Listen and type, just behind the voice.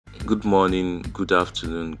good morning, good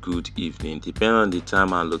afternoon, good evening, depending on the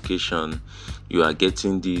time and location you are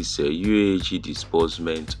getting this Uaag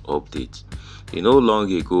disbursement update. Long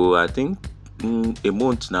ago, I think a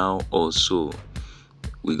month now or so,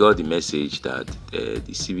 we got the message that the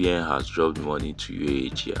CBN has dropped money to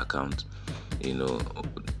Uaag account.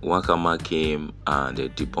 Nwakama came and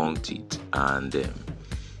debunked it, and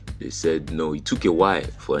they said no, it took a while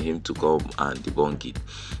for him to come and debunk it.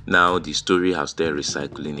 Now the story has started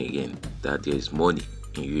recycling again that there is money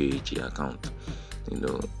in Uaag account.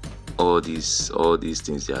 All these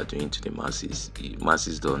things they are doing to the masses. The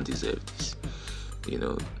masses don't deserve this.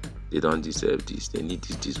 They don't deserve this. They need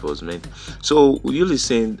this disbursement. So will you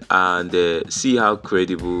listen and see how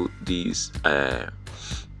credible this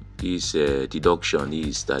deduction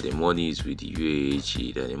is, that the money is with the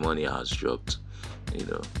Uaag, that the money has dropped.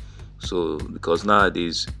 So because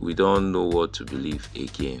nowadays we don't know what to believe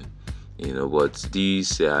again. But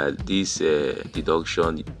this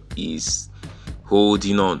deduction is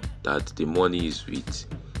holding on that the money is with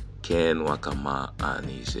Nwakama and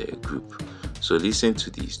his group. So listen to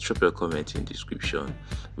this, drop your comment in the description.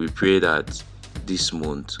 We pray that this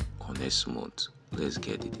month or next month, let's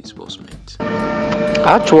get the disbursement.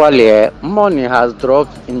 Actually, money has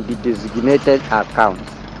dropped in the designated account.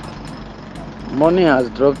 Money has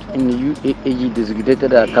dropped in the Uaag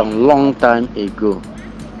designated account long time ago.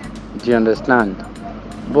 Do you understand?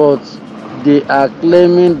 But they are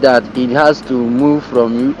claiming that it has to move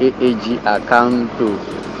from Uaag account to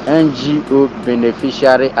NGO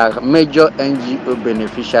beneficiary, major NGO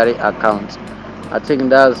beneficiary account. I think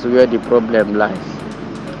that's where the problem lies.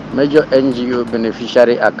 Major NGO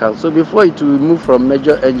beneficiary account. So before it will move from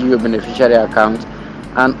major NGO beneficiary account,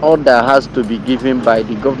 an order has to be given by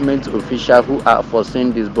the government official who are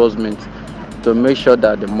foreseeing disbursement to make sure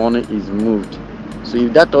that the money is moved. So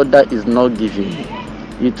if that order is not given,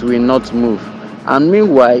 it will not move. And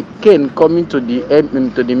meanwhile, Ken coming to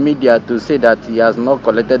the media to say that he has not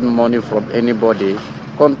collected money from anybody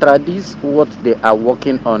contradicts what they are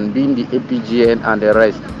working on, being the APGN and the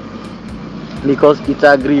rest. Because it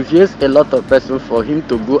aggravates a lot of persons for him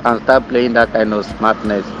to go and start playing that kind of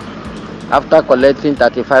smartness. After collecting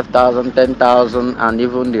 35,000, 10,000, and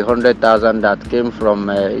even the 100,000 that came from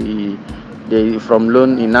from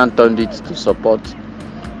loan, he now turned it to support.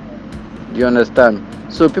 Do you understand?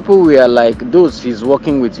 So people were like, those he's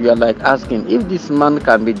working with, we are like asking, if this man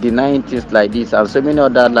can be denying things like this and so many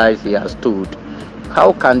other lies he has told,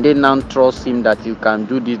 how can they now trust him that you can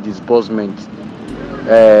do this disbursement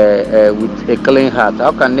with a clean heart?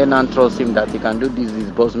 How can they now trust him that he can do this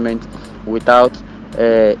disbursement without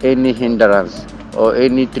any hindrance or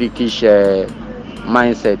any trickish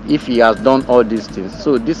mindset, if he has done all these things?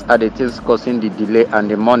 So these are the things causing the delay and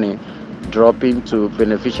the money dropping to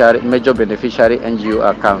major beneficiary NGO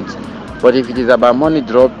accounts. But if it is about money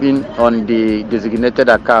dropping on the designated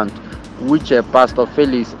account, which Pastor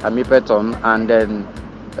Felix Amipeton and then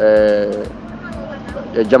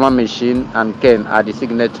German Machine and Ken are the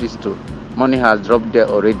signatories to, money has dropped there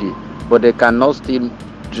already, but they cannot still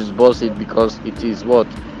disburse it because it is what?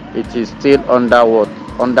 It is still under what?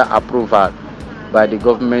 Under approval by the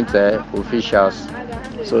government officials.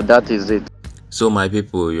 So that is it. So my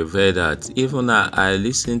people, you've heard that. Even I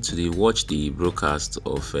listened to watch the broadcast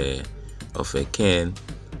of Ken,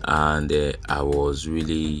 and I was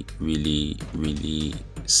really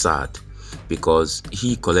sad because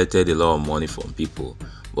he collected a lot of money from people.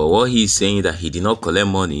 But what he's saying that he did not collect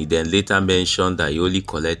money, then later mentioned that he only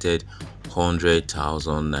collected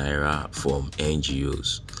 100,000 naira from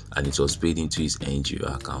NGOs, and it was paid into his NGO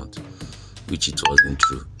account, which it wasn't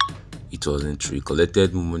true. It wasn't true. He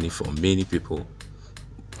collected money from many people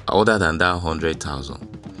other than that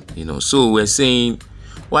 100,000. So we're saying,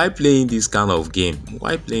 why playing this kind of game?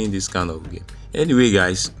 Why playing this kind of game? Anyway,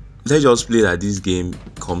 guys, let's just play that this game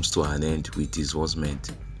comes to an end with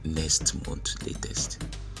disbursement next month latest.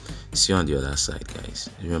 See you on the other side, guys.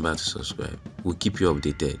 Remember to subscribe. We'll keep you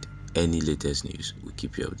updated. Any latest news, we'll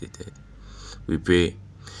keep you updated. We pray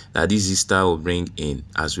that this Easter will bring in,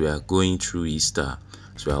 as we are going through Easter,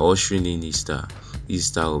 as we are ushering in Easter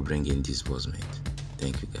will bring in disbursement.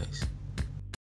 Thank you, guys.